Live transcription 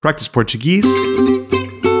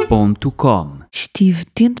practiceportuguese.com. Estive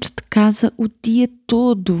dentro de casa o dia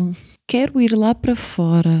todo. Quero ir lá para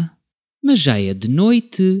fora. Mas já é de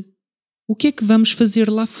noite. O que é que vamos fazer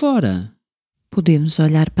lá fora? Podemos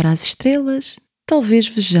olhar para as estrelas. Talvez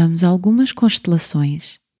vejamos algumas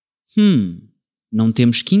constelações. Não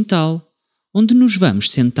temos quintal. Onde nos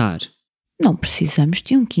vamos sentar? Não precisamos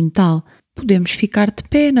de um quintal. Podemos ficar de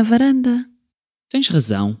pé na varanda. Tens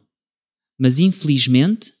razão. Mas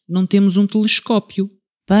infelizmente não temos um telescópio.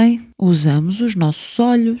 Bem, usamos os nossos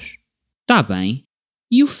olhos. Tá bem.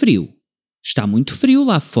 E o frio? Está muito frio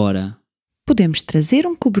lá fora. Podemos trazer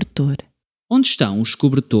um cobertor. Onde estão os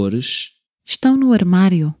cobertores? Estão no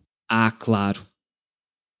armário. Ah, claro.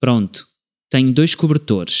 Pronto. Tenho 2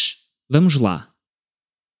 cobertores. Vamos lá.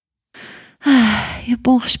 É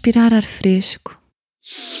bom respirar ar fresco.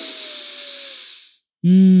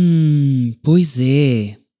 Pois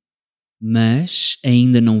é. Mas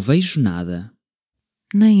ainda não vejo nada.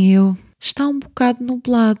 Nem eu. Está um bocado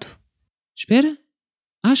nublado. Espera.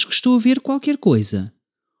 Acho que estou a ver qualquer coisa.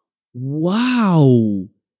 Uau!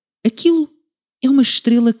 Aquilo é uma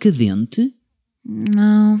estrela cadente?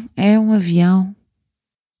 Não, é um avião.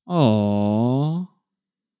 Oh!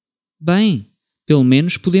 Bem, pelo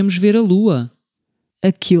menos podemos ver a lua.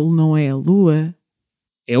 Aquilo não é a lua.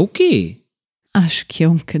 É o quê? Acho que é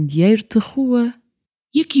um candeeiro de rua.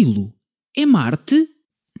 E aquilo? É Marte?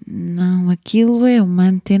 Não, aquilo é uma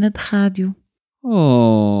antena de rádio.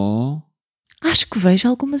 Oh! Acho que vejo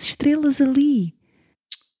algumas estrelas ali.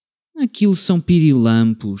 Aquilo são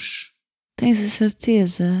pirilampos. Tens a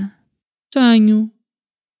certeza? Tenho.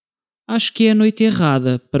 Acho que é a noite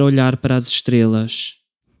errada para olhar para as estrelas.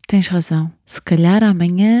 Tens razão. Se calhar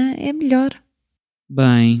amanhã é melhor.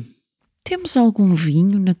 Bem, Temos algum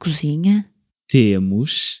vinho na cozinha?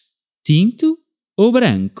 temos tinto ou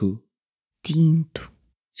branco? Tinto.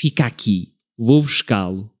 Fica aqui. Vou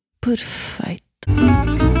buscá-lo. Perfeito.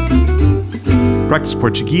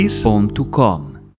 practiceportuguese.com